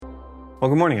Well,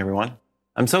 good morning, everyone.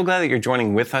 I'm so glad that you're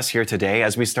joining with us here today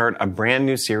as we start a brand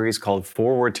new series called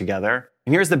Forward Together.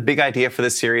 And here's the big idea for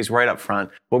this series right up front.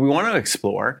 What we want to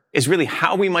explore is really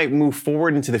how we might move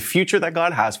forward into the future that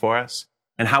God has for us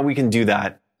and how we can do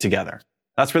that together.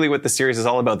 That's really what the series is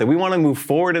all about, that we want to move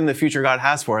forward in the future God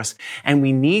has for us, and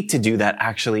we need to do that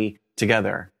actually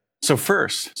together. So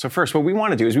first, what we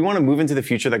want to do is we want to move into the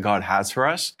future that God has for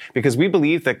us because we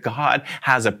believe that God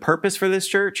has a purpose for this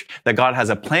church, that God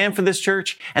has a plan for this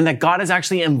church, and that God is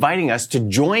actually inviting us to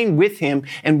join with Him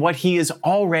in what He is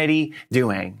already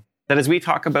doing. That as we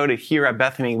talk about it here at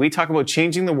Bethany, we talk about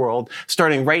changing the world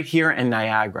starting right here in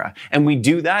Niagara. And we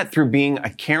do that through being a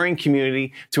caring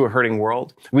community to a hurting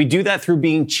world. We do that through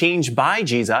being changed by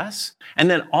Jesus and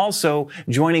then also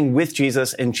joining with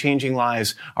Jesus and changing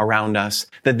lives around us,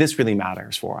 that this really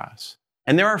matters for us.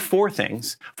 And there are four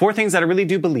things that I really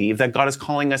do believe that God is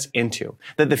calling us into,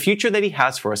 that the future that He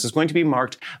has for us is going to be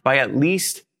marked by at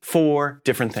least four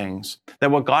different things. That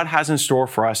what God has in store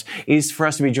for us is for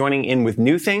us to be joining in with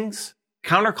new things,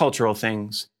 countercultural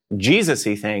things,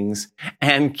 Jesus-y things,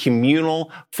 and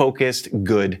communal-focused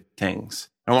good things.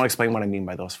 I want to explain what I mean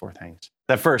by those four things.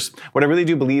 That first, what I really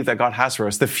do believe that God has for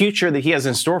us, the future that He has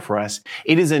in store for us,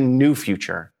 it is a new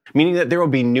future. Meaning that there will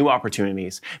be new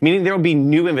opportunities, meaning there will be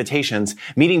new invitations,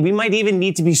 meaning we might even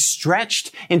need to be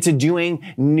stretched into doing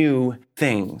new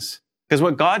things. Because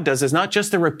what God does is not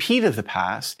just a repeat of the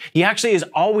past. He actually is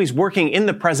always working in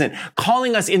the present,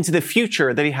 calling us into the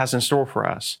future that He has in store for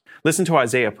us. Listen to how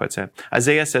Isaiah puts it.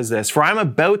 Isaiah says this, "For I'm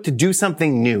about to do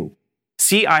something new.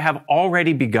 See, I have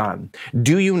already begun.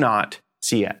 Do you not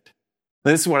see it?"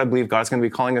 This is what I believe God's going to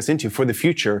be calling us into for the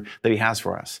future that He has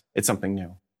for us. It's something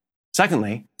new.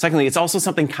 Secondly, it's also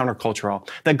something countercultural,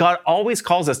 that God always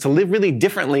calls us to live really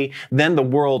differently than the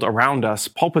world around us.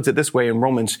 Paul puts it this way in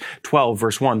Romans 12,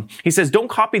 verse 1. He says, "Don't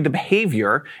copy the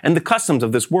behavior and the customs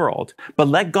of this world, but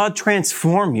let God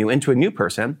transform you into a new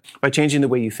person by changing the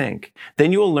way you think.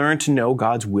 Then you will learn to know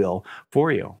God's will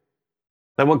for you."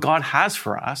 That what God has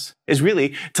for us is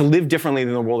really to live differently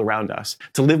than the world around us,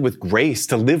 to live with grace,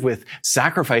 to live with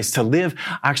sacrifice, to live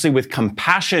actually with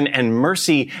compassion and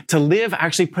mercy, to live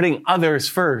actually putting others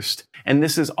first. And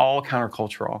this is all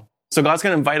countercultural. So God's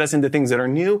going to invite us into things that are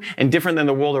new and different than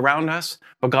the world around us,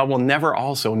 but God will never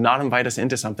also not invite us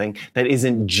into something that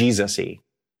isn't Jesus-y.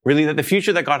 Really, that the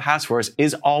future that God has for us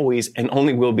is always and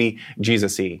only will be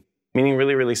Jesus-y. Meaning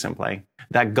really, really simply,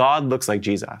 that God looks like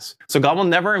Jesus. So God will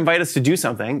never invite us to do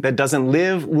something that doesn't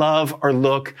live, love, or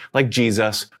look like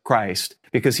Jesus Christ,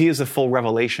 because He is the full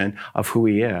revelation of who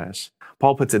He is.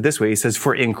 Paul puts it this way. He says,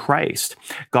 "For in Christ,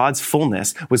 God's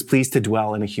fullness was pleased to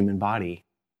dwell in a human body."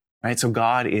 Right? So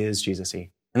God is Jesus-y.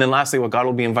 And then lastly, what God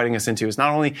will be inviting us into is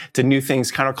not only to new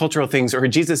things, countercultural things, or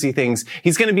Jesus-y things.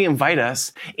 He's going to invite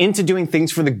us into doing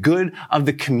things for the good of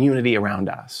the community around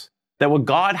us. That what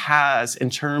God has in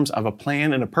terms of a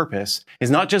plan and a purpose is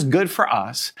not just good for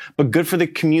us, but good for the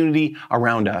community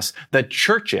around us. That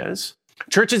churches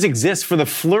exist for the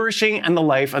flourishing and the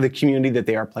life of the community that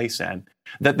they are placed in.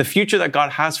 That the future that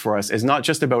God has for us is not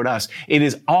just about us. It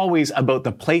is always about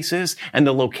the places and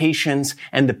the locations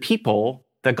and the people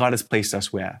that God has placed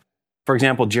us with. For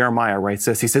example, Jeremiah writes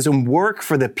this. He says, "And work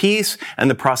for the peace and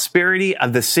the prosperity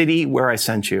of the city where I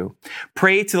sent you.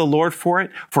 Pray to the Lord for it,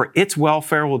 for its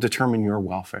welfare will determine your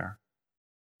welfare."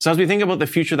 So as we think about the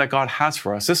future that God has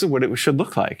for us, this is what it should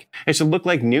look like. It should look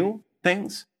like new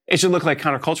things. It should look like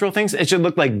countercultural things. It should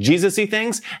look like Jesus-y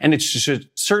things. And it should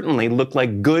certainly look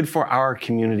like good for our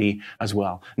community as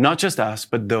well. Not just us,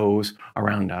 but those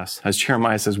around us. As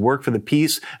Jeremiah says, "Work for the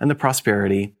peace and the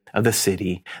prosperity of the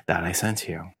city that I sent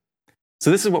you." So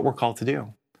this is what we're called to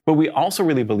do. But we also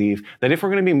really believe that if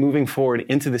we're going to be moving forward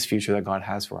into this future that God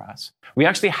has for us, we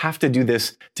actually have to do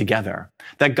this together.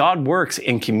 That God works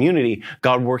in community,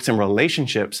 God works in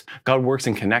relationships, God works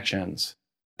in connections.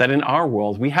 That in our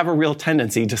world, we have a real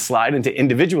tendency to slide into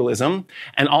individualism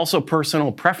and also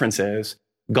personal preferences.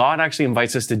 God actually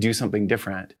invites us to do something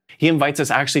different. He invites us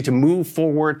actually to move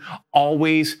forward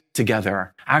always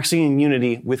together, actually in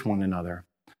unity with one another.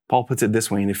 Paul puts it this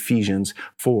way in Ephesians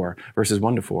 4, verses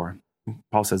 1 to 4.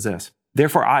 Paul says this,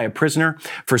 "Therefore I, a prisoner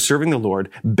for serving the Lord,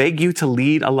 beg you to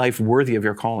lead a life worthy of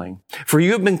your calling. For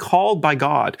you have been called by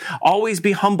God. Always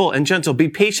be humble and gentle. Be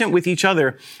patient with each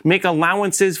other. Make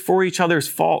allowances for each other's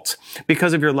faults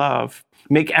because of your love.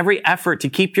 Make every effort to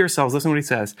keep yourselves," listen to what he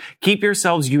says, "keep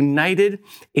yourselves united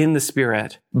in the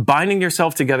Spirit, binding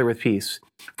yourself together with peace.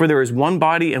 For there is one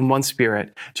body and one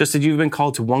Spirit, just as you've been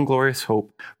called to one glorious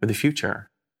hope for the future."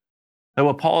 That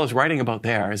what Paul is writing about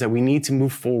there is that we need to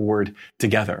move forward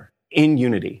together in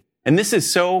unity. And this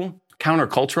is so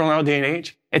countercultural in our day and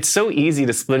age. It's so easy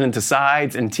to split into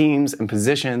sides and teams and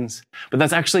positions, but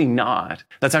that's actually not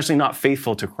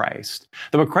faithful to Christ.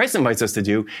 What Christ invites us to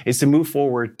do is to move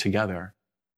forward together.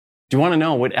 Do you want to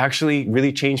know what actually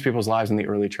really changed people's lives in the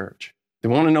early church? Do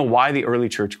you want to know why the early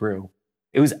church grew?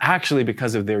 It was actually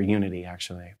because of their unity,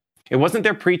 actually. It wasn't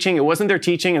their preaching, it wasn't their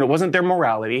teaching, and it wasn't their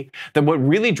morality. That what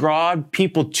really drew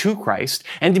people to Christ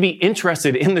and to be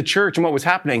interested in the church and what was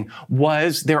happening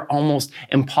was their almost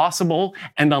impossible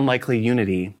and unlikely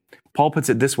unity. Paul puts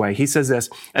it this way. He says this,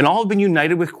 and all have been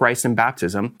united with Christ in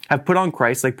baptism, have put on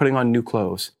Christ like putting on new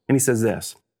clothes. And he says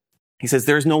this. He says,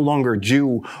 there is no longer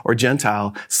Jew or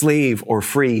Gentile, slave or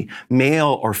free,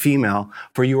 male or female,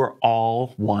 for you are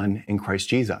all one in Christ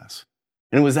Jesus.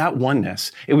 And it was that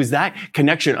oneness, it was that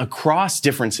connection across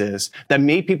differences that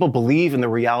made people believe in the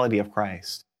reality of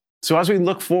Christ. So as we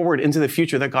look forward into the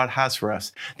future that God has for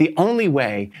us, the only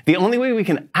way we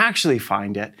can actually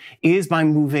find it is by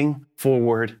moving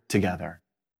forward together.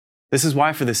 This is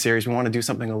why for this series, we want to do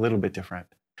something a little bit different.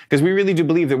 Because we really do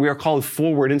believe that we are called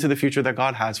forward into the future that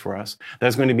God has for us. That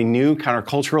is going to be new,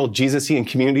 countercultural, Jesus-y, and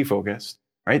community focused,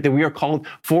 right? That we are called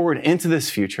forward into this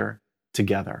future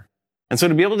together. And so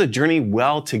to be able to journey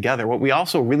well together, what we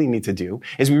also really need to do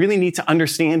is we really need to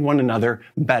understand one another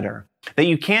better. That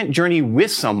you can't journey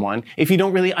with someone if you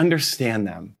don't really understand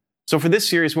them. So for this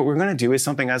series, what we're going to do is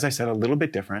something, as I said, a little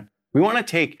bit different. We want to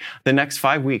take the next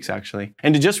 5 weeks, actually,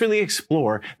 and to just really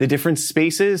explore the different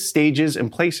spaces, stages, and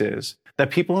places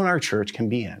that people in our church can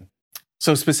be in.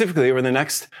 So specifically, over the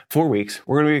next 4 weeks,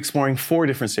 we're going to be exploring 4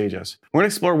 different stages. We're going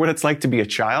to explore what it's like to be a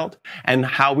child and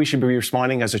how we should be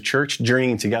responding as a church,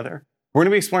 journeying together. We're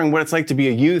going to be exploring what it's like to be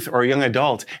a youth or a young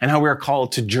adult and how we are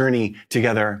called to journey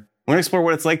together. We're going to explore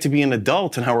what it's like to be an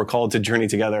adult and how we're called to journey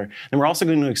together. And we're also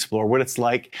going to explore what it's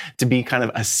like to be kind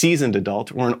of a seasoned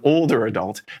adult or an older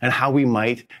adult and how we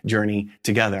might journey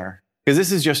together. Because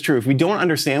this is just true. If we don't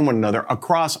understand one another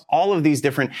across all of these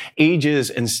different ages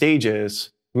and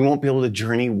stages, we won't be able to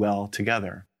journey well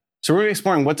together. So we're going to be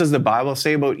exploring what does the Bible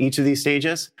say about each of these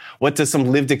stages? What does some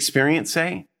lived experience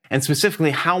say? And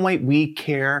specifically, how might we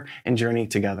care and journey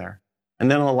together?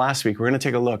 And then on the last week, we're going to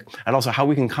take a look at also how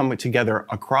we can come together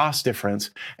across difference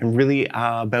and really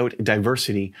about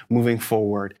diversity moving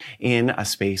forward in a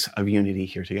space of unity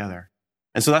here together.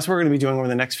 And so that's what we're going to be doing over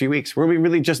the next few weeks. We're going to be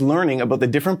really just learning about the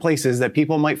different places that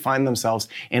people might find themselves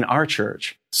in our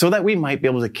church so that we might be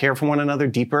able to care for one another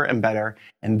deeper and better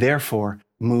and therefore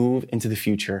move into the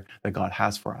future that God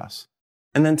has for us.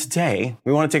 And then today,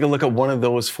 we want to take a look at one of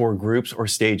those 4 groups or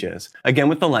stages, again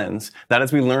with the lens that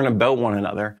as we learn about one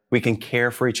another, we can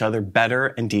care for each other better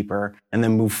and deeper and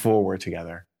then move forward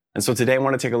together. And so today I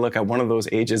want to take a look at one of those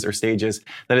ages or stages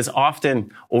that is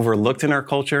often overlooked in our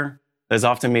culture, that is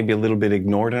often maybe a little bit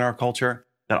ignored in our culture,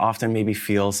 that often maybe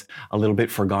feels a little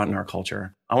bit forgotten in our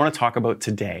culture. I want to talk about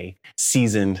today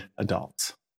seasoned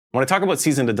adults. When I talk about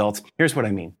seasoned adults, here's what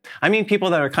I mean. I mean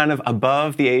people that are kind of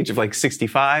above the age of like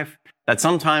 65, that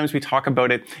sometimes we talk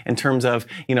about it in terms of,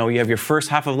 you have your first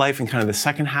half of life and kind of the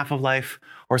second half of life.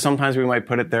 Or sometimes we might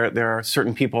put it there are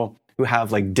certain people who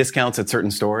have like discounts at certain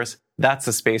stores. That's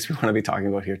the space we want to be talking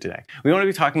about here today. We want to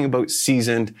be talking about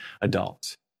seasoned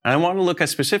adults. And I want to look at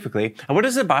specifically at what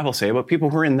does the Bible say about people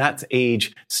who are in that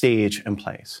age, stage, and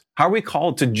place? How are we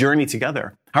called to journey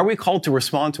together? How are we called to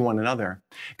respond to one another?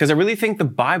 Because I really think the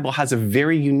Bible has a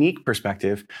very unique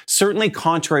perspective, certainly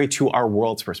contrary to our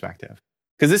world's perspective.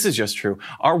 Because this is just true.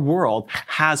 Our world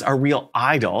has a real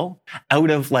idol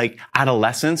out of like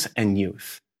adolescence and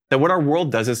youth. That what our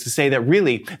world does is to say that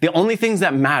really the only thing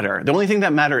that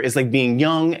matter is like being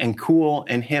young and cool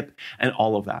and hip and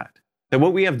all of that. That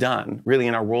what we have done really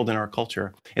in our world and our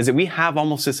culture is that we have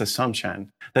almost this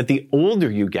assumption that the older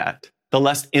you get, the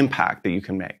less impact that you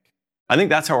can make. I think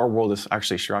that's how our world is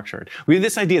actually structured. We have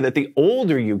this idea that the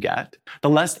older you get,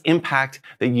 the less impact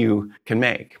that you can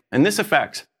make. And this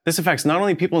affects not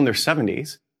only people in their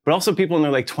 70s, but also people in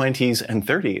their like 20s and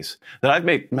 30s. That I've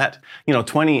met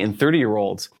 20 and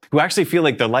 30-year-olds who actually feel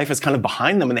like their life is kind of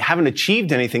behind them and they haven't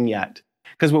achieved anything yet.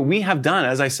 Because what we have done,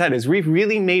 as I said, is we've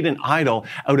really made an idol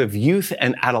out of youth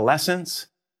and adolescence.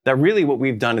 That really what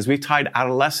we've done is we've tied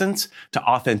adolescence to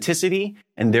authenticity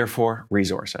and therefore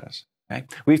resources. Okay?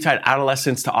 We've tied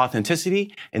adolescence to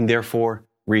authenticity and therefore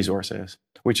resources,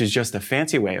 which is just a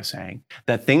fancy way of saying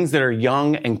that things that are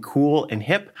young and cool and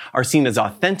hip are seen as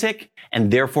authentic and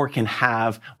therefore can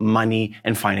have money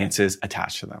and finances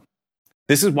attached to them.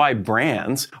 This is why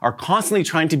brands are constantly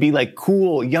trying to be like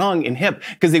cool, young, and hip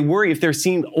because they worry if they're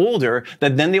seen older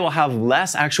that then they will have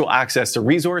less actual access to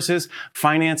resources,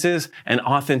 finances, and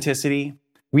authenticity.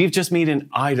 We've just made an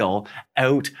idol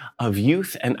out of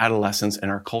youth and adolescence in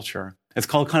our culture. It's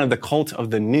called kind of the cult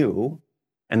of the new.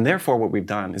 And therefore, what we've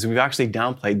done is we've actually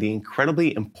downplayed the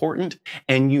incredibly important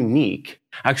and unique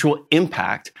actual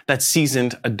impact that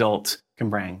seasoned adults can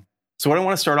bring. So what I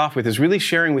want to start off with is really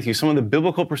sharing with you some of the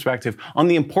biblical perspective on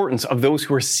the importance of those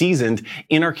who are seasoned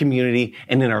in our community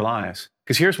and in our lives.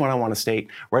 Because here's what I want to state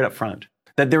right up front,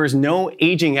 that there is no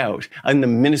aging out in the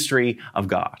ministry of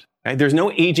God. Right? There's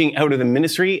no aging out of the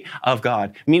ministry of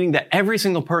God, meaning that every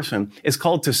single person is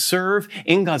called to serve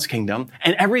in God's kingdom,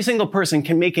 and every single person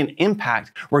can make an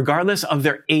impact regardless of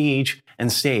their age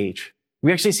and stage.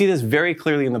 We actually see this very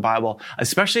clearly in the Bible,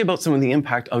 especially about some of the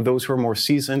impact of those who are more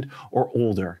seasoned or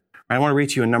older. I want to read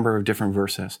to you a number of different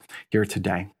verses here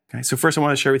today. Okay? So first I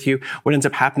want to share with you what ends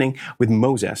up happening with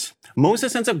Moses.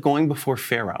 Moses ends up going before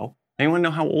Pharaoh. Anyone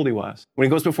know how old he was? When he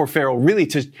goes before Pharaoh, really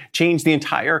to change the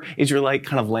entire Israelite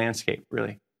kind of landscape,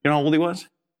 really. You know how old he was?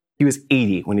 He was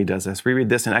 80 when he does this. We read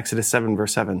this in Exodus 7,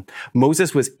 verse 7.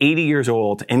 Moses was 80 years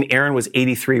old, and Aaron was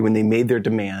 83 when they made their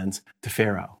demands to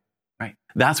Pharaoh. Right?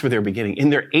 That's where they're beginning. In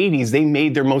their 80s, they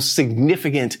made their most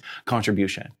significant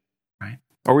contribution. Right?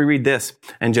 Or we read this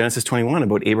in Genesis 21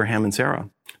 about Abraham and Sarah.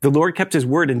 The Lord kept his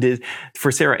word and did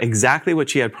for Sarah exactly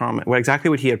what he had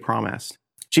promised.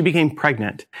 She became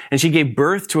pregnant, and she gave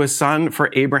birth to a son for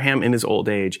Abraham in his old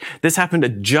age. This happened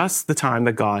at just the time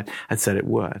that God had said it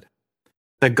would.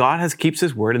 That God keeps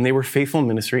his word, and they were faithful in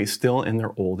ministry still in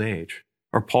their old age.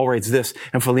 Or Paul writes this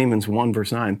in Philippians 1,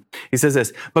 verse 9. He says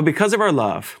this, "But because of our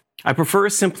love, I prefer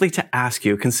simply to ask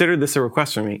you, consider this a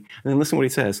request from me." And then listen to what he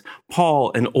says.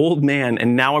 "Paul, an old man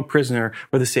and now a prisoner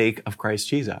for the sake of Christ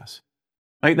Jesus."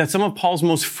 Right? That some of Paul's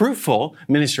most fruitful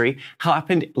ministry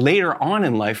happened later on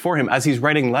in life for him as he's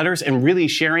writing letters and really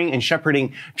sharing and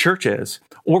shepherding churches.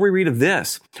 Or we read of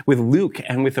this with Luke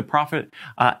and with the prophet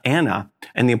Anna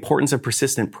and the importance of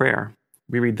persistent prayer.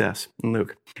 We read this in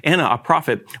Luke. Anna, a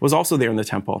prophet, was also there in the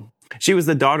temple. She was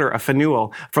the daughter of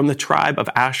Phanuel from the tribe of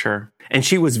Asher, and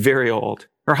she was very old.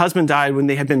 Her husband died when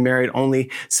they had been married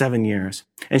only 7 years,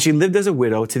 and she lived as a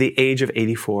widow to the age of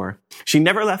 84. She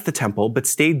never left the temple, but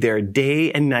stayed there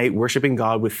day and night, worshiping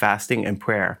God with fasting and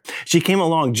prayer. She came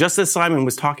along just as Simon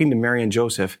was talking to Mary and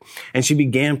Joseph, and she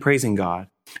began praising God.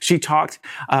 She talked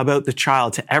about the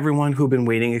child to everyone who had been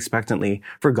waiting expectantly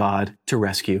for God to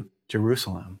rescue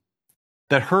Jerusalem.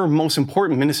 That her most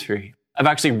important ministry of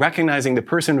actually recognizing the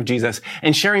person of Jesus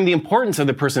and sharing the importance of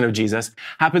the person of Jesus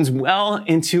happens well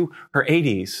into her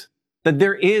 80s. That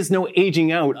there is no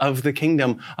aging out of the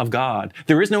kingdom of God.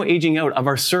 There is no aging out of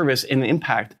our service and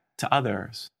impact to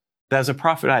others. That as the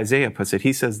prophet Isaiah puts it,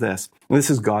 he says this, and this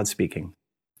is God speaking.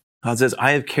 God says,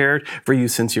 "I have cared for you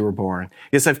since you were born.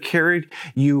 Yes, I've carried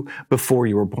you before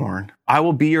you were born. I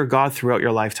will be your God throughout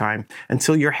your lifetime.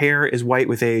 Until your hair is white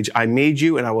with age, I made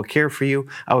you and I will care for you.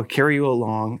 I will carry you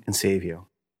along and save you."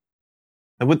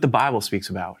 And what the Bible speaks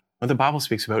about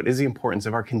is the importance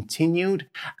of our continued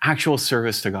actual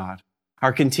service to God,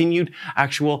 our continued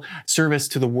actual service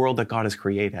to the world that God has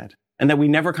created, and that we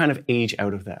never kind of age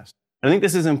out of this. And I think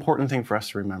this is an important thing for us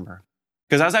to remember.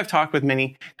 Because as I've talked with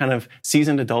many kind of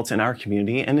seasoned adults in our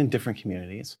community and in different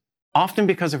communities, often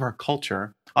because of our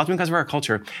culture,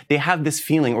 they have this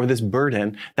feeling or this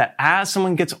burden that as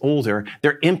someone gets older,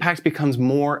 their impact becomes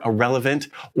more irrelevant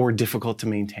or difficult to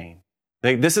maintain.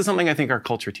 This is something I think our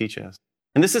culture teaches.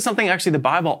 And this is something actually the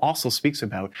Bible also speaks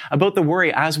about the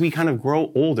worry as we kind of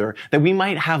grow older, that we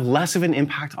might have less of an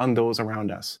impact on those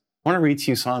around us. I want to read to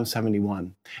you Psalm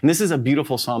 71. And this is a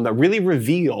beautiful psalm that really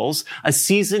reveals a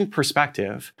seasoned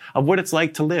perspective of what it's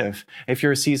like to live if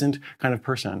you're a seasoned kind of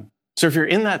person. So if you're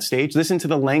in that stage, listen to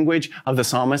the language of the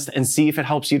psalmist and see if it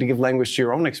helps you to give language to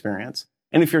your own experience.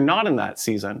 And if you're not in that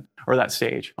season or that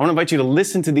stage, I want to invite you to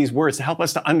listen to these words to help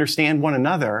us to understand one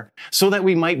another so that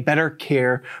we might better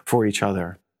care for each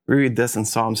other. We read this in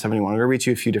Psalm 71. I'm going to read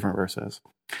you a few different verses.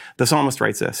 The psalmist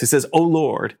writes this. He says, "O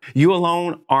Lord, you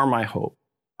alone are my hope.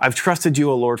 I've trusted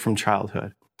you, O Lord, from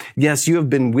childhood. Yes, you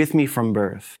have been with me from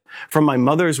birth. From my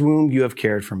mother's womb, you have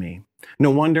cared for me.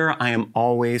 No wonder I am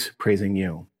always praising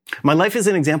you. My life is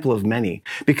an example of many,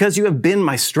 because you have been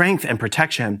my strength and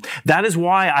protection. That is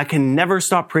why I can never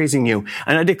stop praising you,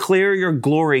 and I declare your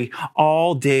glory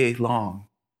all day long."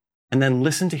 And then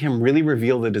listen to him really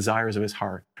reveal the desires of his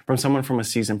heart from someone from a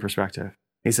seasoned perspective.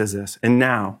 He says this, and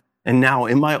now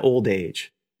in my old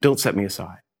age, don't set me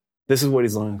aside. This is what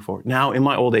he's longing for. Now, in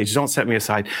my old age, don't set me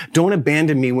aside. Don't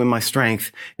abandon me when my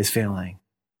strength is failing.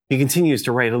 He continues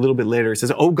to write a little bit later. He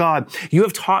says, "Oh God, you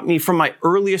have taught me from my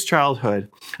earliest childhood,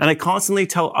 and I constantly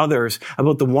tell others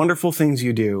about the wonderful things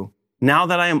you do. Now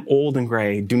that I am old and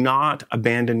gray, do not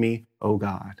abandon me, oh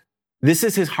God." This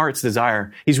is his heart's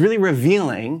desire. He's really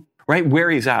revealing right where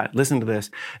he's at. Listen to this.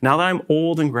 Now that I'm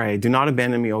old and gray, do not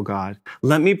abandon me, O God.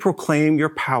 Let me proclaim your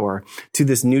power to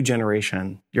this new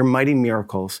generation, your mighty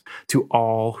miracles to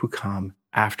all who come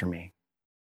after me.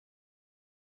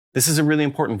 This is a really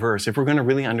important verse if we're going to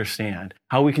really understand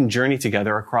how we can journey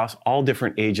together across all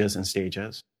different ages and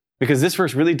stages. Because this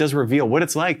verse really does reveal what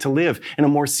it's like to live in a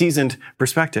more seasoned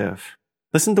perspective.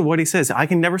 Listen to what he says. I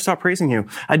can never stop praising you.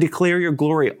 I declare your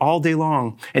glory all day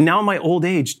long. And now in my old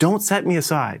age, don't set me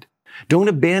aside. Don't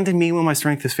abandon me when my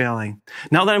strength is failing.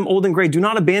 Now that I'm old and gray, do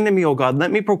not abandon me, O God.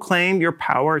 Let me proclaim your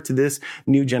power to this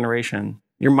new generation,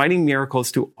 your mighty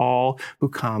miracles to all who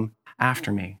come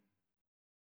after me.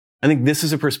 I think this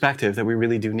is a perspective that we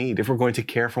really do need if we're going to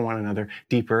care for one another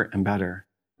deeper and better.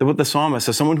 That what the psalmist,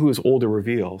 as someone who is older,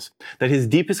 reveals, that his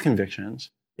deepest convictions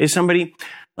is somebody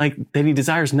like that he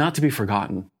desires not to be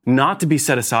forgotten, not to be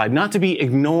set aside, not to be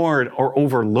ignored or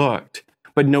overlooked.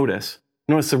 But notice,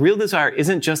 the real desire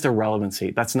isn't just a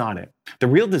relevancy. That's not it. The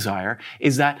real desire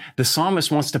is that the psalmist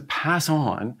wants to pass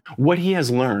on what he has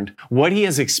learned, what he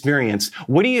has experienced,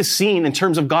 what he has seen in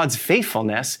terms of God's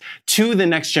faithfulness to the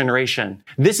next generation.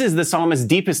 This is the psalmist's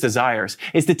deepest desires,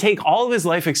 is to take all of his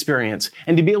life experience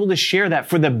and to be able to share that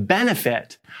for the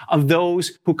benefit of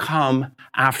those who come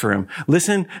after him.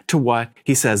 Listen to what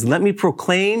he says. Let me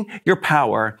proclaim your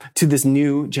power to this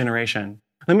new generation.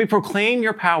 Let me proclaim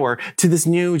your power to this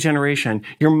new generation,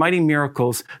 your mighty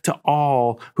miracles to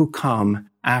all who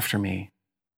come after me.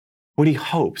 What he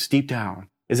hopes deep down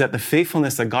is that the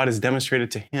faithfulness that God has demonstrated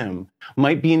to him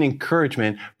might be an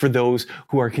encouragement for those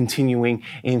who are continuing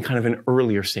in kind of an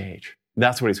earlier stage.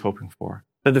 That's what he's hoping for.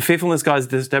 That the faithfulness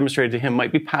God has demonstrated to him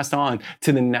might be passed on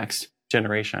to the next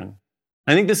generation.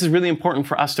 I think this is really important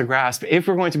for us to grasp if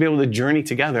we're going to be able to journey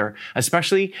together,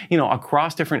 especially,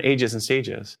 across different ages and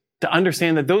stages. To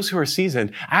understand that those who are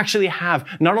seasoned actually have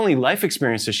not only life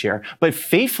experience to share, but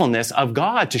faithfulness of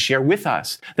God to share with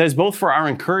us. That is both for our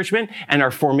encouragement and our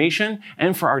formation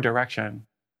and for our direction.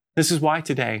 This is why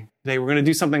today we're going to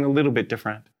do something a little bit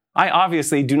different. I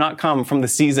obviously do not come from the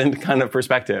seasoned kind of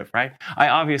perspective, right? I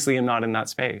obviously am not in that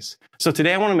space. So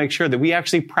today I want to make sure that we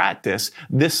actually practice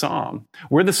this psalm,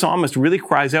 where the psalmist really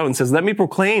cries out and says, let me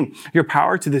proclaim your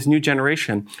power to this new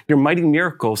generation, your mighty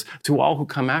miracles to all who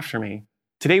come after me.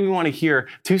 Today, we want to hear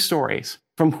two stories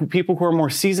from people who are more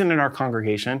seasoned in our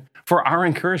congregation for our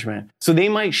encouragement, so they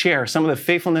might share some of the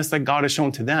faithfulness that God has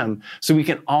shown to them, so we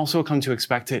can also come to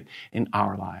expect it in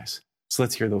our lives. So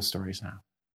let's hear those stories now.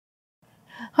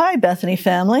 Hi, Bethany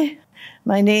family.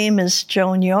 My name is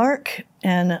Joan York,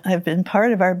 and I've been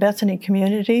part of our Bethany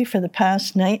community for the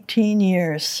past 19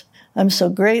 years. I'm so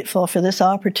grateful for this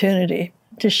opportunity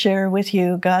to share with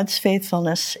you God's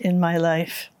faithfulness in my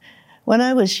life. When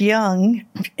I was young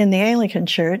in the Anglican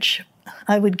Church,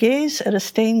 I would gaze at a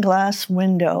stained glass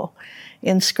window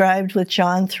inscribed with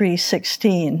John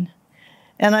 3:16,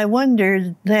 and I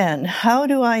wondered then, how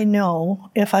do I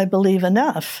know if I believe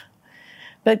enough?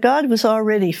 But God was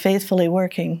already faithfully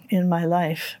working in my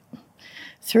life.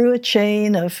 Through a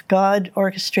chain of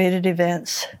God-orchestrated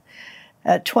events,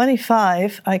 at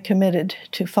 25, I committed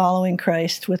to following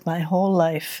Christ with my whole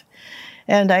life.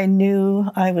 And I knew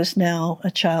I was now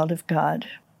a child of God.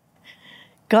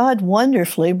 God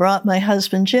wonderfully brought my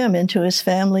husband Jim into his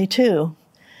family too.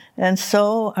 And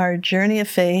so our journey of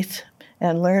faith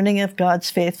and learning of God's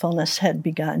faithfulness had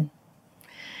begun.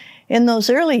 In those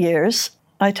early years,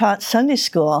 I taught Sunday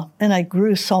school, and I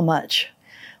grew so much.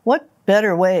 What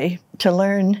better way to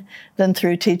learn than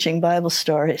through teaching Bible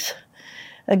stories?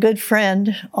 A good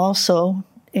friend also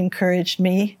encouraged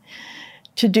me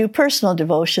to do personal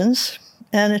devotions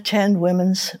and attend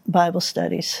women's Bible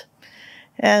studies.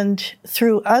 And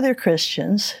through other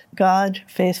Christians, God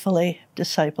faithfully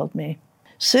discipled me.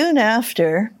 Soon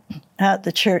after, at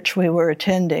the church we were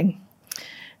attending,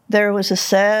 there was a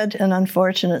sad and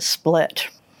unfortunate split.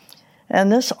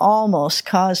 And this almost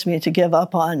caused me to give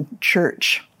up on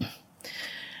church.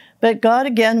 But God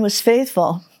again was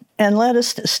faithful and led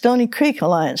us to Stony Creek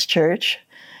Alliance Church,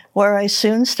 where I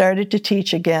soon started to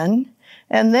teach again,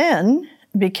 and then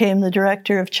became the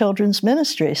director of children's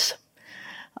ministries.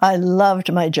 I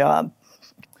loved my job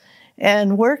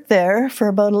and worked there for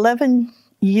about 11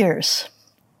 years.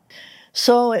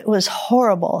 So it was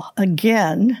horrible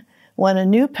again when a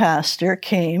new pastor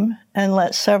came and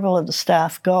let several of the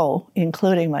staff go,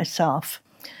 including myself.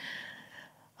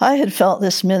 I had felt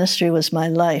this ministry was my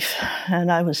life,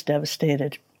 and I was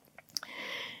devastated.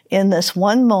 In this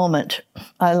one moment,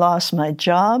 I lost my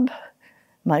job,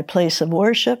 my place of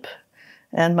worship,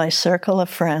 and my circle of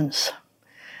friends.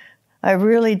 I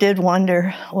really did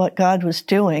wonder what God was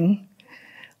doing.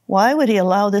 Why would he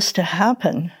allow this to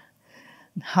happen?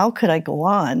 How could I go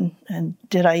on? And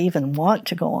did I even want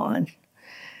to go on?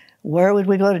 Where would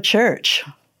we go to church?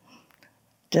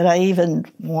 Did I even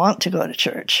want to go to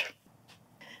church?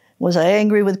 Was I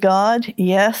angry with God?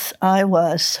 Yes, I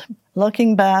was.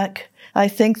 Looking back, I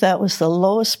think that was the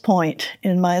lowest point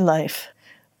in my life.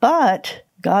 But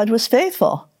God was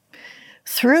faithful.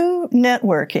 Through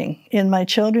networking in my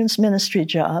children's ministry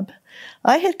job,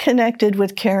 I had connected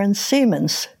with Karen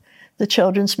Siemens, the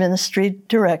children's ministry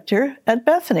director at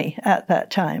Bethany at that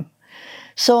time.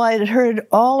 So I had heard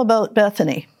all about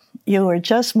Bethany. You were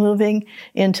just moving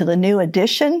into the new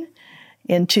addition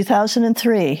in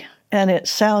 2003, and it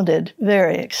sounded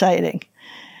very exciting.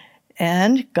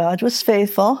 And God was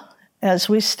faithful as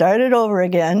we started over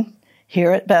again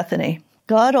here at Bethany.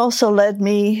 God also led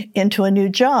me into a new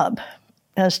job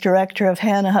as director of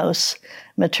Hannah House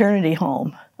Maternity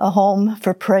Home, a home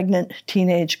for pregnant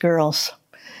teenage girls.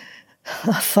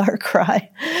 A far cry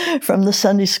from the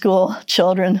Sunday school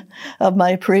children of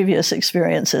my previous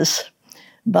experiences.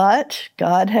 But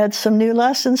God had some new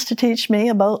lessons to teach me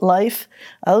about life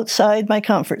outside my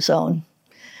comfort zone.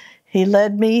 He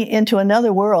led me into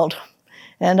another world,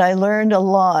 and I learned a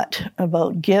lot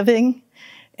about giving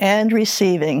and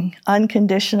receiving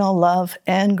unconditional love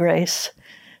and grace.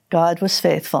 God was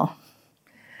faithful.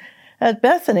 At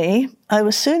Bethany, I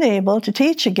was soon able to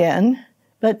teach again,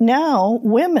 but now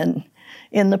women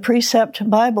in the Precept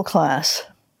Bible class.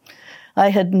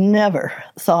 I had never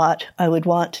thought I would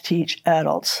want to teach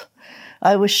adults.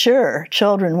 I was sure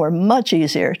children were much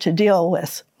easier to deal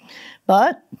with.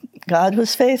 But God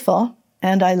was faithful,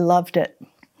 and I loved it.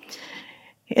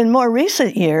 In more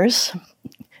recent years,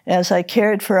 as I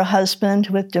cared for a husband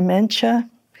with dementia,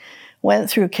 went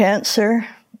through cancer,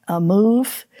 a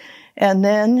move, and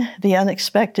then the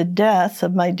unexpected death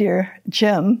of my dear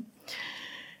Jim,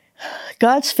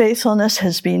 God's faithfulness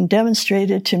has been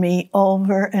demonstrated to me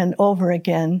over and over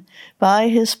again by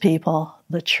his people,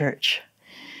 the church.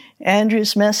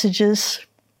 Andrew's messages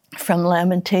from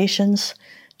Lamentations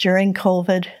during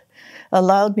COVID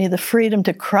allowed me the freedom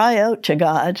to cry out to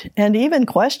God and even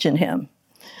question him.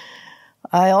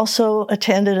 I also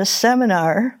attended a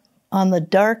seminar on the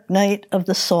dark night of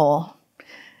the soul.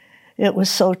 It was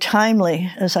so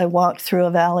timely as I walked through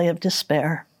a valley of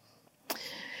despair.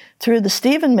 Through the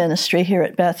Stephen ministry here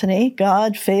at Bethany,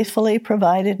 God faithfully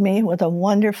provided me with a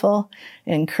wonderful,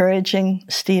 encouraging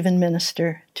Stephen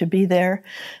minister to be there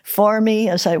for me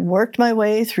as I worked my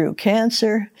way through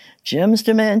cancer, Jim's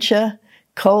dementia,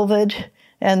 COVID,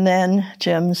 and then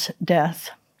Jim's death.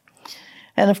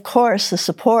 And of course, the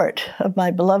support of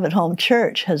my beloved home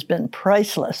church has been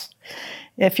priceless.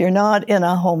 If you're not in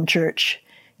a home church,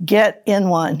 get in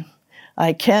one.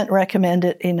 I can't recommend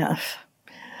it enough.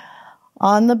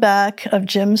 On the back of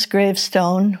Jim's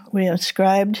gravestone, we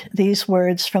inscribed these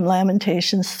words from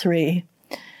Lamentations 3.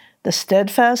 The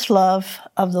steadfast love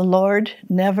of the Lord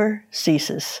never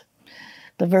ceases.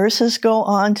 The verses go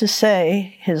on to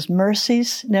say, his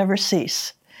mercies never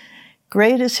cease.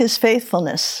 Great is his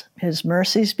faithfulness. His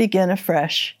mercies begin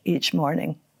afresh each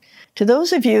morning. To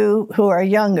those of you who are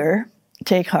younger,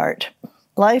 take heart.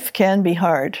 Life can be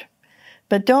hard,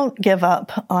 but don't give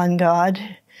up on God.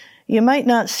 You might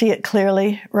not see it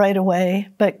clearly right away,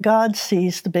 but God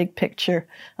sees the big picture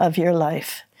of your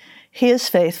life. He is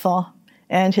faithful,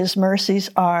 and his mercies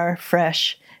are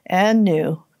fresh and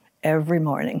new every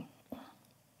morning.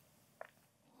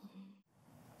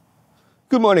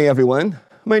 Good morning, everyone.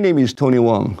 My name is Tony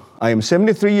Wong. I am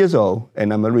 73 years old,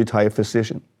 and I'm a retired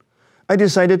physician. I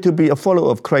decided to be a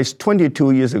follower of Christ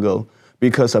 22 years ago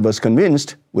because I was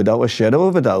convinced, without a shadow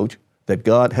of a doubt, that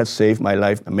God had saved my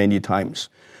life many times.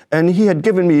 And he had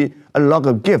given me a lot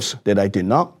of gifts that I did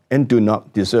not and do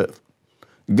not deserve.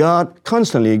 God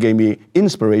constantly gave me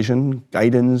inspiration,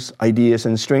 guidance, ideas,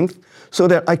 and strength so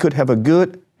that I could have a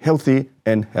good, healthy,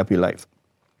 and happy life.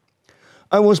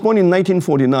 I was born in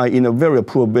 1949 in a very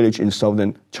poor village in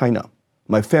southern China.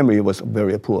 My family was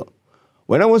very poor.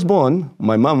 When I was born,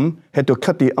 my mom had to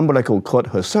cut the umbilical cord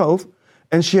herself,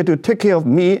 and she had to take care of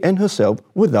me and herself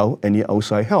without any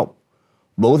outside help.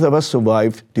 Both of us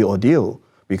survived the ordeal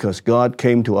because God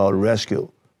came to our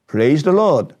rescue. Praise the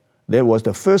Lord. That was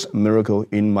the first miracle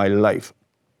in my life.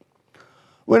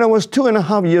 When I was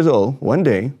 2.5 years old, one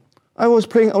day, I was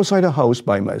playing outside the house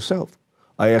by myself.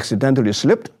 I accidentally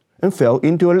slipped and fell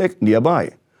into a lake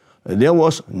nearby. There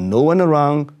was no one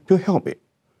around to help me.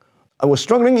 I was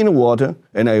struggling in the water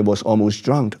and I was almost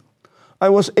drowned. I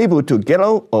was able to get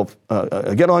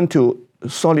onto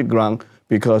solid ground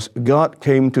because God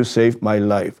came to save my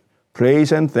life.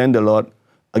 Praise and thank the Lord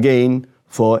again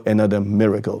for another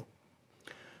miracle.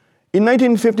 In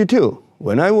 1952,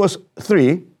 when I was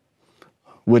 3,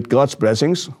 with God's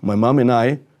blessings, my mom and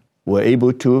I were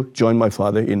able to join my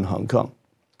father in Hong Kong.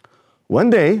 One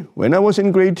day, when I was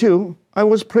in grade 2, I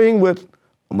was playing with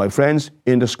my friends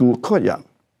in the school courtyard.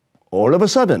 All of a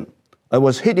sudden, I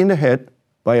was hit in the head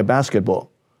by a basketball.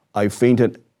 I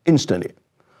fainted instantly.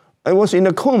 I was in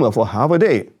a coma for half a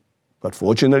day, but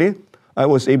fortunately, I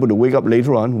was able to wake up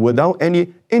later on without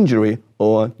any injury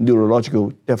or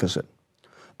neurological deficit.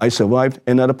 I survived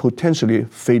another potentially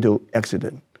fatal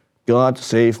accident. God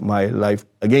saved my life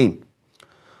again.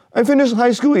 I finished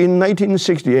high school in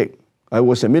 1968. I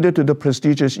was admitted to the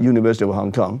prestigious University of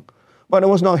Hong Kong, but I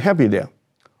was not happy there.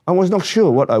 I was not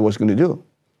sure what I was going to do.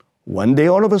 One day,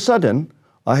 all of a sudden,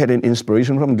 I had an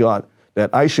inspiration from God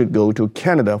that I should go to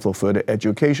Canada for further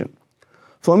education.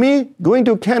 For me, going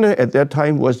to Canada at that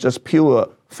time was just pure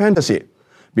fantasy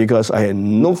because I had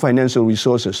no financial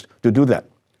resources to do that.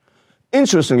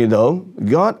 Interestingly though,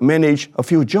 God managed a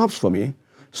few jobs for me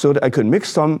so that I could make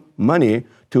some money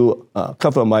to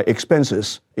cover my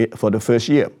expenses for the first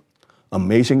year.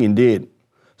 Amazing indeed.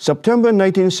 September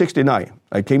 1969,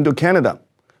 I came to Canada.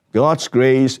 God's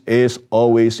grace is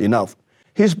always enough.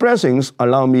 His blessings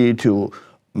allow me to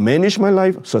manage my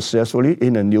life successfully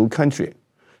in a new country.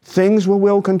 Things were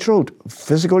well controlled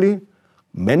physically,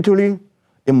 mentally,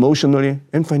 emotionally,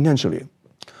 and financially.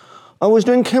 I was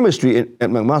doing chemistry at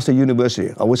McMaster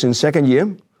University. I was in second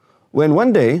year when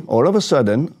one day, all of a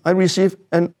sudden, I received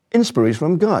an inspiration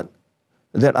from God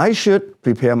that I should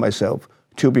prepare myself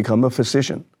to become a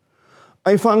physician.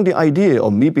 I found the idea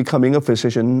of me becoming a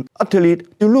physician utterly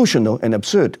delusional and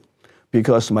absurd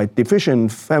because my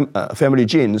deficient family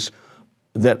genes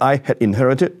that I had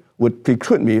inherited would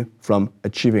preclude me from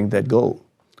achieving that goal.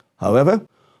 However,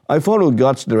 I followed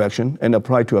God's direction and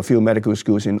applied to a few medical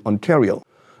schools in Ontario.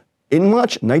 In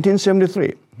March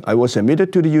 1973, I was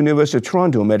admitted to the University of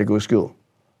Toronto Medical School.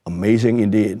 Amazing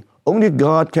indeed. Only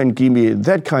God can give me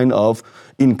that kind of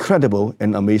incredible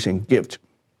and amazing gift.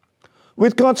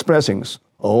 With God's blessings,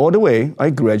 all the way,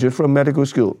 I graduated from medical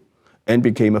school and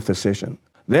became a physician.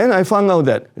 Then I found out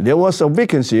that there was a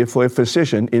vacancy for a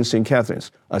physician in St.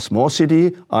 Catharines, a small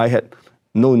city I had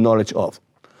no knowledge of.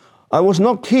 I was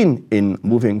not keen in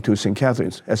moving to St.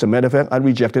 Catharines. As a matter of fact, I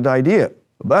rejected the idea.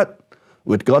 But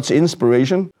with God's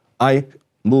inspiration, I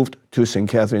moved to St.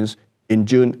 Catharines in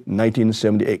June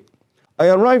 1978. I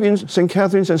arrived in St.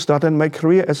 Catharines and started my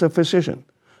career as a physician.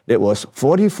 That was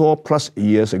 44 plus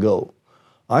years ago.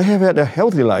 I have had a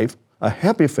healthy life, a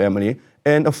happy family,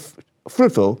 and a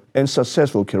fruitful and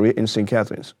successful career in St.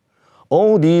 Catharines.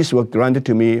 All these were granted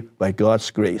to me by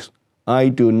God's grace. I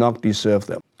do not deserve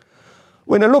them.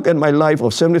 When I look at my life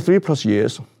of 73 plus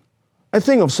years, I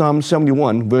think of Psalm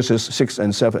 71 verses 6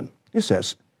 and 7. It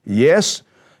says, "Yes,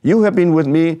 you have been with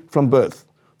me from birth.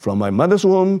 From my mother's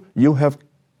womb, you have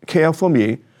cared for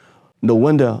me. No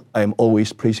wonder I am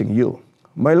always praising you.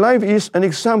 My life is an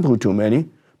example to many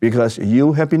because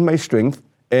you have been my strength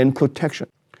and protection."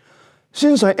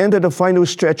 Since I entered the final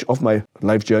stretch of my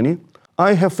life journey,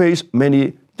 I have faced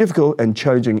many difficult and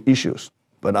challenging issues,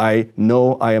 but I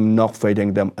know I am not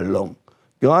fighting them alone.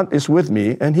 God is with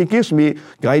me, and He gives me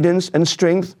guidance and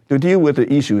strength to deal with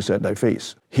the issues that I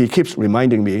face. He keeps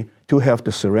reminding me to have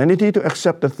the serenity to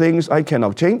accept the things I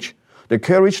cannot change, the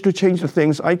courage to change the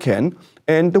things I can,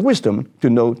 and the wisdom to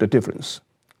know the difference.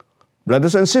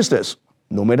 Brothers and sisters,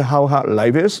 no matter how hard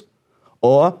life is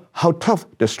or how tough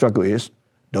the struggle is,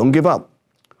 don't give up.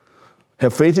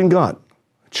 Have faith in God.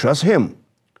 Trust Him.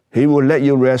 He will let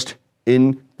you rest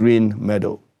in green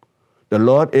meadow. The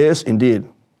Lord is indeed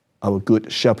our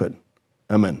good shepherd.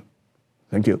 Amen.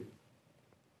 Thank you.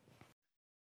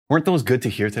 Weren't those good to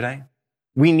hear today?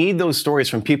 We need those stories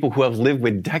from people who have lived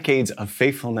with decades of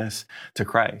faithfulness to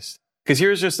Christ. Because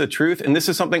here's just the truth, and this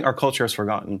is something our culture has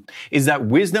forgotten, is that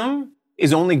wisdom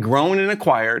is only grown and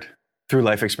acquired through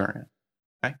life experience.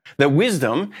 Okay? That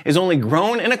wisdom is only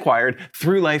grown and acquired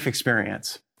through life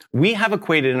experience. We have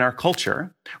equated in our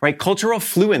culture, right, cultural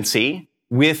fluency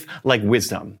with like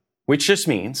wisdom, which just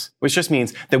means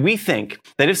that we think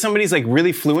that if somebody's like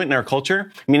really fluent in our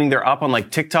culture, meaning they're up on like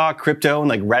TikTok, crypto, and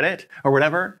like Reddit or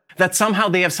whatever, that somehow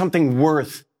they have something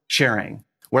worth sharing.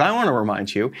 What I want to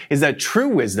remind you is that true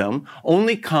wisdom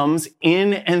only comes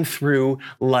in and through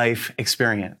life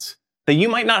experience. That you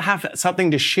might not have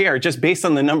something to share just based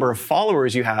on the number of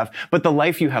followers you have, but the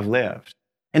life you have lived.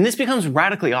 And this becomes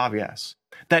radically obvious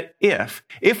that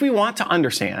if we want to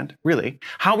understand, really,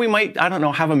 how we might,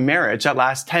 have a marriage that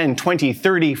lasts 10, 20,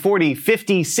 30, 40,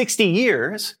 50, 60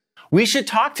 years, we should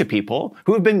talk to people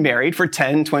who have been married for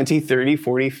 10, 20, 30,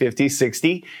 40, 50,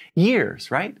 60 years,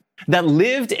 right? That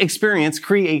lived experience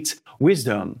creates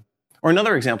wisdom. Or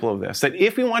another example of this, that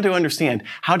if we want to understand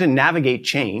how to navigate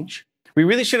change, we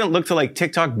really shouldn't look to like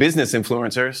TikTok business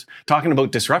influencers talking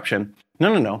about disruption.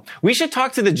 No. We should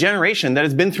talk to the generation that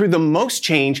has been through the most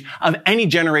change of any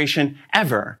generation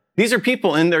ever. These are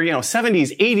people in their,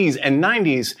 70s, 80s, and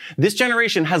 90s. This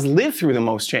generation has lived through the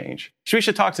most change. So we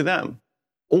should talk to them.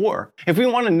 Or if we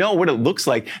want to know what it looks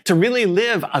like to really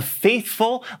live a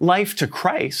faithful life to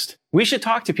Christ, we should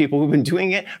talk to people who've been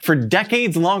doing it for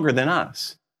decades longer than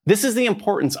us. This is the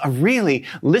importance of really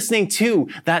listening to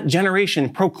that generation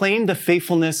proclaim the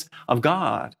faithfulness of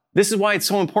God. This is why it's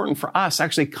so important for us to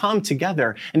actually come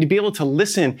together and to be able to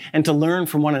listen and to learn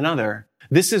from one another.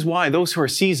 This is why those who are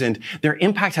seasoned, their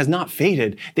impact has not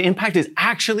faded. The impact is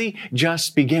actually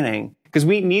just beginning. Because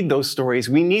we need those stories.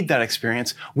 We need that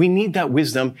experience. We need that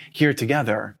wisdom here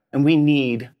together. And we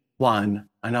need one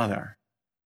another.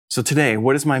 So today,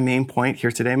 what is my main point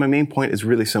here today? My main point is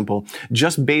really simple.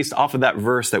 Just based off of that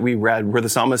verse that we read where the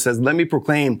psalmist says, "Let me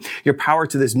proclaim your power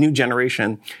to this new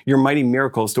generation, your mighty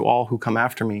miracles to all who come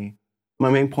after me." My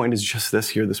main point is just this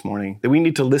here this morning, that we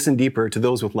need to listen deeper to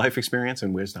those with life experience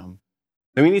and wisdom.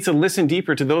 That we need to listen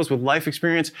deeper to those with life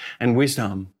experience and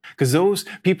wisdom, because those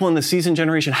people in the seasoned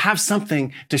generation have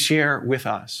something to share with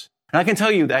us. And I can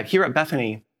tell you that here at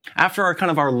Bethany, after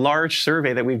our large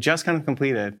survey that we've just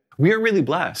completed, we are really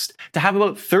blessed to have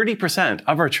about 30%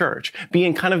 of our church be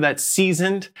in that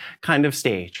seasoned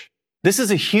stage. This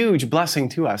is a huge blessing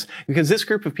to us because this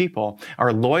group of people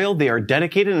are loyal, they are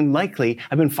dedicated, and likely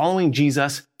have been following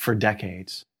Jesus for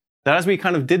decades. That as we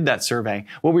did that survey,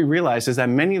 what we realized is that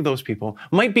many of those people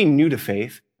might be new to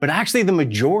faith, but actually the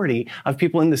majority of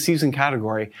people in the seasoned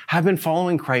category have been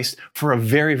following Christ for a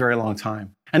very, very long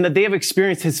time, and that they have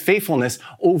experienced his faithfulness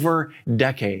over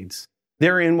decades.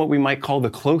 They're in what we might call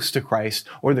the close to Christ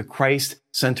or the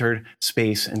Christ-centered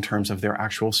space in terms of their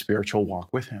actual spiritual walk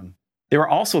with him. They were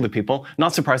also the people,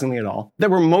 not surprisingly at all, that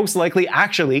were most likely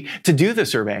actually to do the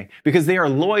survey because they are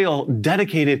loyal,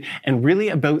 dedicated, and really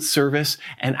about service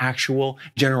and actual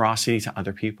generosity to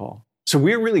other people. So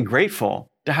we're really grateful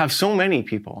to have so many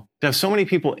people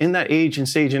in that age and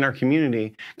stage in our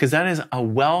community, because that is a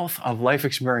wealth of life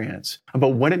experience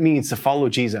about what it means to follow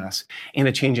Jesus in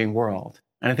a changing world.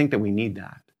 And I think that we need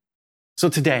that. So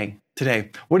today,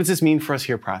 what does this mean for us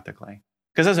here practically?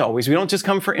 Because as always, we don't just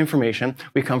come for information,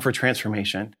 we come for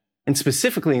transformation. And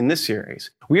specifically in this series,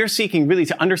 we are seeking really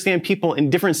to understand people in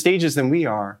different stages than we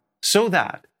are so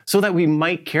that we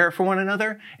might care for one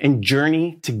another and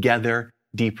journey together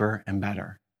deeper and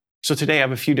better. So today I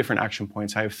have a few different action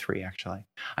points. I have 3 actually.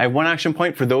 I have one action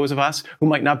point for those of us who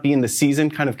might not be in the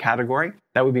seasoned category.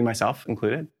 That would be myself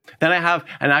included. Then I have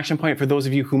an action point for those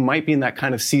of you who might be in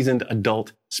that seasoned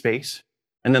adult space.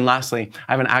 And then lastly,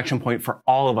 I have an action point for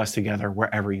all of us together,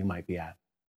 wherever you might be at.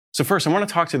 So first, I want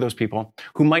to talk to those people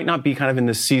who might not be in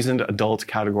the seasoned adult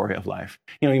category of life.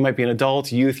 You might be an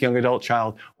adult, youth, young adult,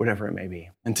 child, whatever it may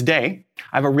be. And today,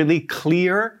 I have a really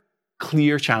clear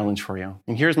challenge for you.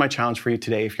 And here's my challenge for you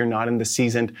today if you're not in the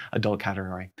seasoned adult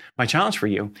category. My challenge for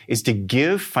you is to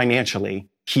give financially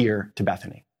here to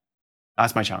Bethany.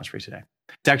 That's my challenge for you today.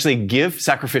 To actually give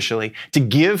sacrificially, to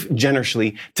give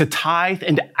generously, to tithe,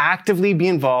 and to actively be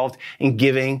involved in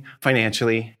giving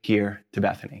financially here to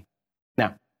Bethany.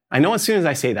 Now, I know as soon as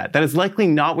I say that is likely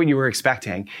not what you were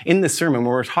expecting in this sermon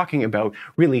where we're talking about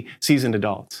really seasoned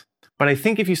adults. But I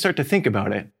think if you start to think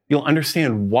about it, you'll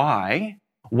understand why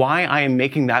I am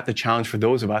making that the challenge for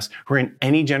those of us who are in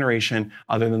any generation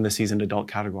other than the seasoned adult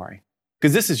category.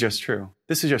 Because this is just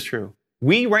true.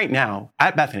 We right now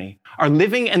at Bethany are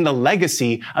living in the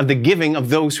legacy of the giving of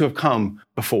those who have come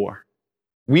before.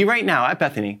 We right now at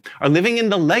Bethany are living in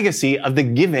the legacy of the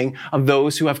giving of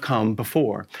those who have come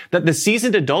before. That the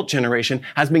seasoned adult generation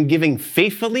has been giving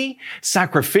faithfully,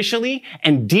 sacrificially,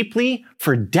 and deeply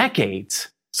for decades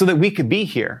so that we could be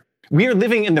here. We are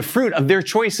living in the fruit of their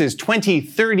choices 20,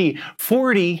 30,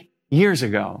 40 years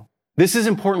ago. This is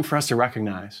important for us to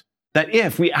recognize. That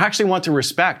if we actually want to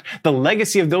respect the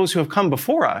legacy of those who have come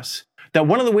before us, that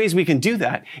one of the ways we can do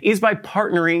that is by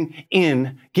partnering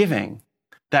in giving.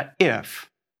 That if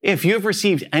you have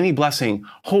received any blessing,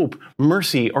 hope,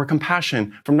 mercy, or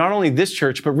compassion from not only this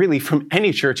church, but really from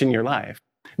any church in your life,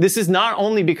 this is not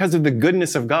only because of the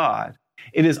goodness of God,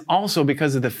 it is also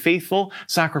because of the faithful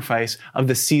sacrifice of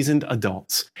the seasoned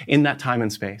adults in that time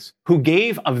and space, who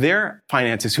gave of their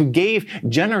finances, who gave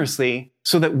generously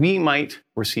so that we might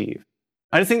receive.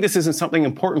 I think this isn't something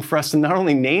important for us to not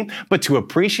only name, but to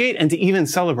appreciate and to even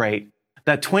celebrate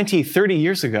that 20, 30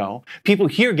 years ago, people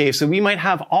here gave so we might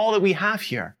have all that we have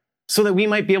here, so that we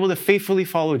might be able to faithfully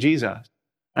follow Jesus.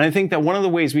 And I think that one of the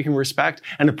ways we can respect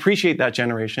and appreciate that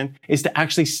generation is to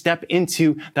actually step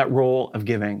into that role of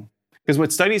giving. Because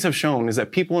what studies have shown is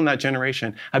that people in that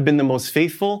generation have been the most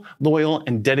faithful, loyal,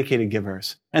 and dedicated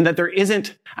givers. And that there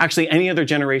isn't actually any other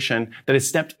generation that has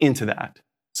stepped into that.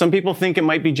 Some people think it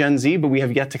might be Gen Z, but we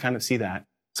have yet to kind of see that.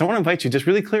 So I want to invite you just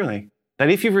really clearly that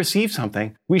if you've received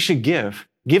something, we should give.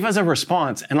 Give as a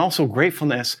response and also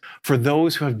gratefulness for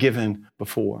those who have given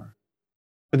before.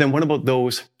 But then what about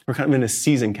those who are kind of in a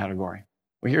season category?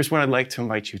 Well, here's what I'd like to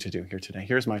invite you to do here today.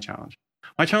 Here's my challenge.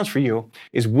 My challenge for you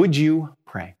is, would you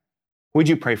pray? Would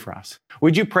you pray for us?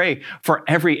 Would you pray for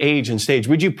every age and stage?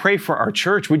 Would you pray for our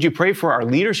church? Would you pray for our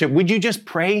leadership? Would you just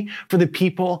pray for the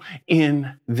people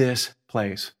in this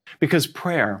place? Because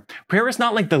prayer is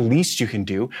not like the least you can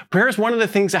do. Prayer is one of the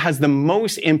things that has the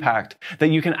most impact that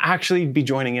you can actually be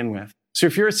joining in with. So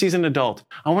if you're a seasoned adult,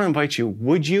 I want to invite you,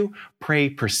 would you pray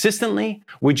persistently?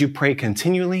 Would you pray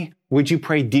continually? Would you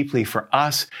pray deeply for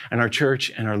us and our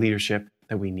church and our leadership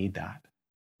that we need that?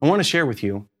 I want to share with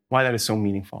you why that is so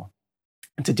meaningful.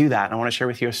 And to do that, I want to share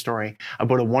with you a story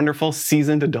about a wonderful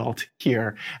seasoned adult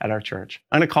here at our church.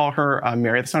 I'm going to call her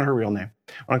Mary. That's not her real name.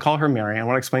 I want to call her Mary. I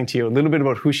want to explain to you a little bit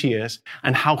about who she is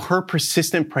and how her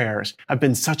persistent prayers have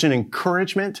been such an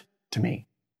encouragement to me.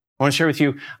 I want to share with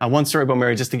you one story about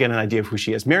Mary just to get an idea of who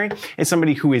she is. Mary is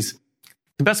somebody who is,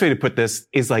 the best way to put this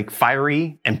is like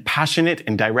fiery and passionate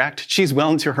and direct. She's well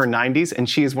into her 90s, and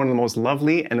she is one of the most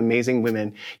lovely and amazing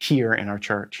women here in our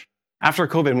church. After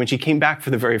COVID, when she came back for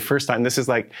the very first time, this is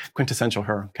like quintessential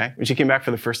her, okay? When she came back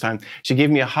for the first time, she gave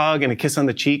me a hug and a kiss on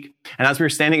the cheek. And as we were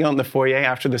standing out in the foyer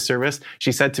after the service,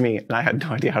 she said to me, and I had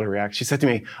no idea how to react. She said to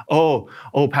me, oh,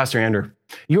 Pastor Andrew,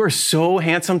 you are so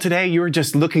handsome today. You are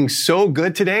just looking so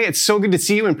good today. It's so good to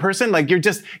see you in person. Like, you're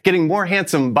just getting more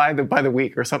handsome by the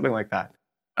week, or something like that.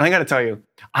 And I got to tell you,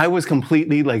 I was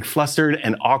completely like flustered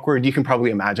and awkward. You can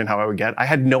probably imagine how I would get. I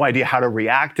had no idea how to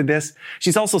react to this.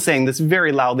 She's also saying this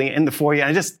very loudly in the foyer.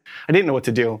 I didn't know what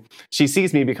to do. She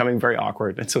sees me becoming very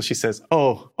awkward. And so she says,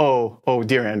 oh,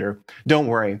 dear Andrew, don't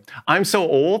worry. I'm so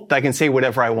old that I can say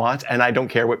whatever I want, and I don't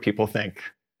care what people think.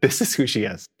 This is who she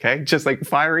is, okay? Just like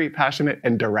fiery, passionate,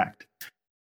 and direct.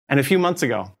 And a few months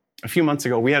ago,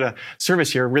 we had a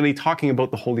service here really talking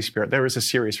about the Holy Spirit. There was a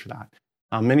series for that.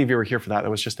 Many of you were here for that. That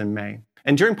was just in May.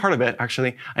 And during part of it,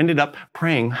 actually, I ended up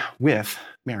praying with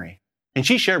Mary. And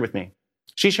she shared with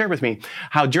me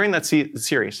how during that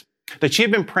series, that she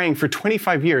had been praying for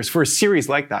 25 years for a series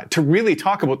like that, to really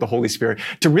talk about the Holy Spirit,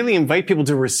 to really invite people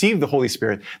to receive the Holy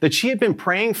Spirit, that she had been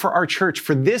praying for our church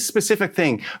for this specific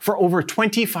thing for over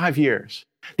 25 years.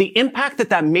 The impact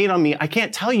that made on me, I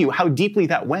can't tell you how deeply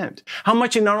that went. How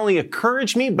much it not only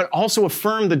encouraged me, but also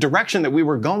affirmed the direction that we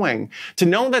were going. To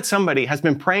know that somebody has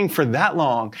been praying for that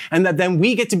long, and that then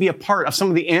we get to be a part of some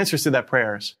of the answers to that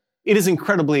prayers. It is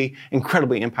incredibly,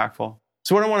 incredibly impactful.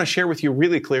 So what I want to share with you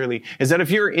really clearly is that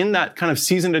if you're in that kind of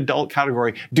seasoned adult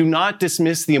category, do not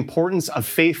dismiss the importance of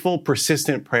faithful,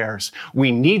 persistent prayers.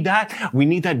 We need that. We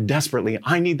need that desperately.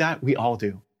 I need that. We all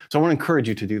do. So I want to encourage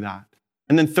you to do that.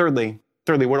 And then thirdly,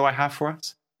 what do I have for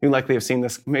us? You likely have seen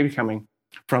this maybe coming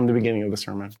from the beginning of the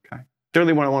sermon. Okay.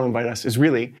 Thirdly, what I want to invite us is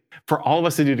really for all of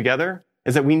us to do together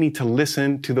is that we need to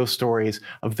listen to those stories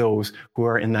of those who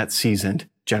are in that seasoned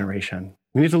generation.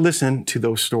 We need to listen to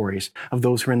those stories of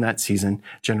those who are in that seasoned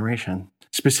generation.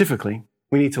 Specifically,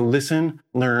 we need to listen,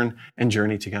 learn, and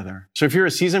journey together. So if you're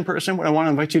a seasoned person, what I want to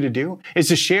invite you to do is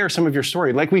to share some of your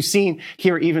story, like we've seen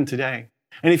here even today.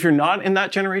 And if you're not in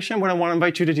that generation, what I want to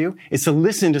invite you to do is to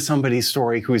listen to somebody's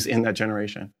story who's in that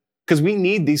generation. Because we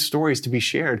need these stories to be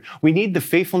shared. We need the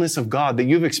faithfulness of God that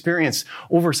you've experienced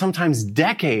over sometimes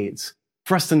decades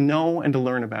for us to know and to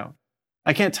learn about.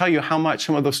 I can't tell you how much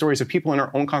some of those stories of people in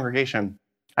our own congregation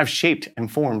have shaped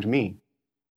and formed me.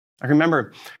 I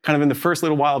remember kind of in the first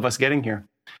little while of us getting here,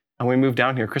 and we moved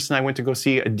down here, Chris and I went to go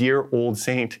see a dear old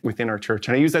saint within our church.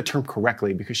 And I use that term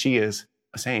correctly because she is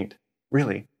a saint,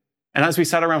 really. And as we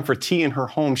sat around for tea in her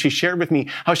home, she shared with me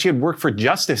how she had worked for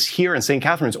justice here in St.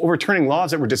 Catharines, overturning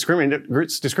laws that were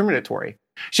discriminatory.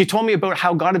 She told me about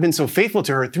how God had been so faithful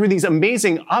to her through these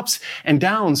amazing ups and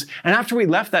downs. And after we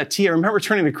left that tea, I remember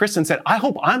turning to Chris and said, I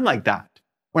hope I'm like that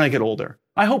when I get older.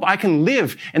 I hope I can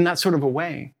live in that sort of a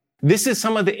way. This is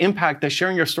some of the impact that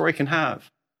sharing your story can have.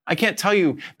 I can't tell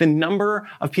you the number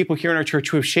of people here in our church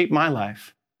who have shaped my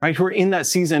life, right? Who are in that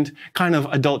seasoned kind of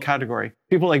adult category.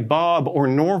 People like Bob or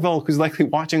Norval, who's likely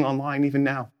watching online even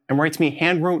now and writes me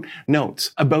hand-wrote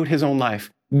notes about his own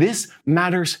life. This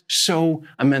matters so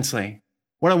immensely.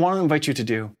 What I want to invite you to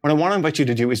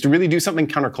do is to really do something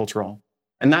countercultural.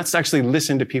 And that's to actually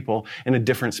listen to people in a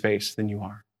different space than you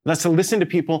are. That's to listen to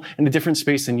people in a different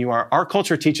space than you are. Our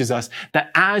culture teaches us that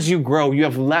as you grow, you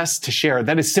have less to share.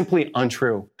 That is simply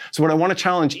untrue. So what I want to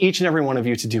challenge each and every one of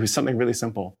you to do is something really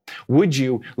simple. Would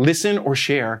you listen or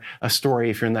share a story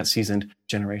if you're in that seasoned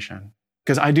generation?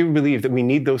 Because I do believe that we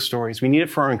need those stories. We need it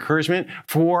for our encouragement,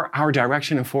 for our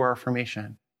direction, and for our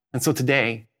formation. And so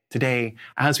today,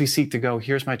 as we seek to go,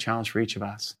 here's my challenge for each of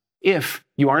us. If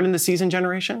you aren't in the seasoned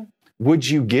generation, would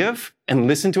you give and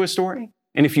listen to a story?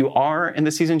 And if you are in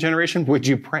the seasoned generation, would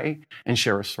you pray and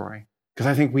share a story? Because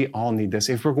I think we all need this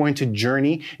if we're going to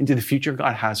journey into the future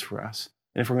God has for us,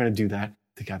 and if we're going to do that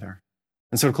together.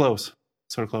 And so to close,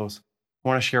 I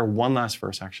want to share one last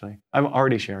verse, actually. I've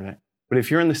already shared it. But if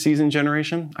you're in the seasoned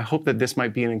generation, I hope that this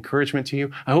might be an encouragement to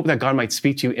you. I hope that God might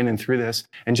speak to you in and through this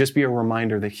and just be a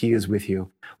reminder that he is with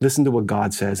you. Listen to what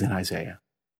God says in Isaiah.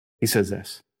 He says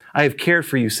this, I have cared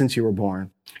for you since you were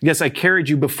born. Yes, I carried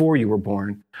you before you were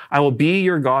born. I will be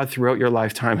your God throughout your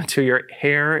lifetime until your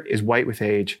hair is white with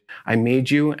age. I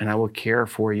made you and I will care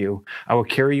for you. I will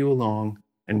carry you along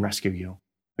and rescue you.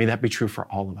 May that be true for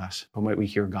all of us, but might we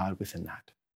hear God within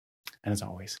that. And as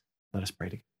always, let us pray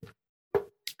together.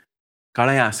 God,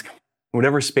 I ask,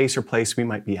 whatever space or place we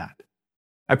might be at,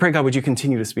 I pray, God, would you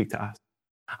continue to speak to us?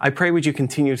 I pray, would you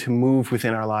continue to move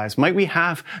within our lives? Might we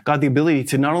have, God, the ability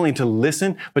to not only to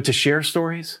listen, but to share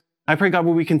stories? I pray, God,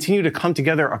 will we continue to come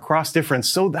together across difference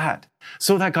so that,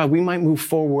 God, we might move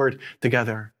forward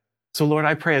together. So, Lord,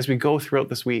 I pray as we go throughout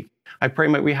this week, I pray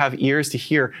might we have ears to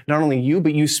hear not only you,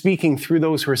 but you speaking through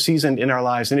those who are seasoned in our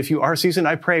lives. And if you are seasoned,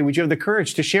 I pray, would you have the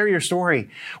courage to share your story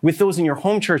with those in your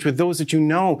home church, with those that you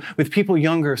know, with people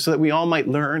younger, so that we all might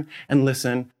learn and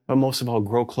listen, but most of all,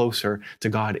 grow closer to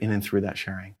God in and through that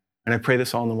sharing. And I pray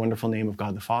this all in the wonderful name of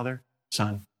God the Father,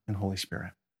 Son, and Holy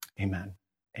Spirit. Amen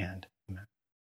and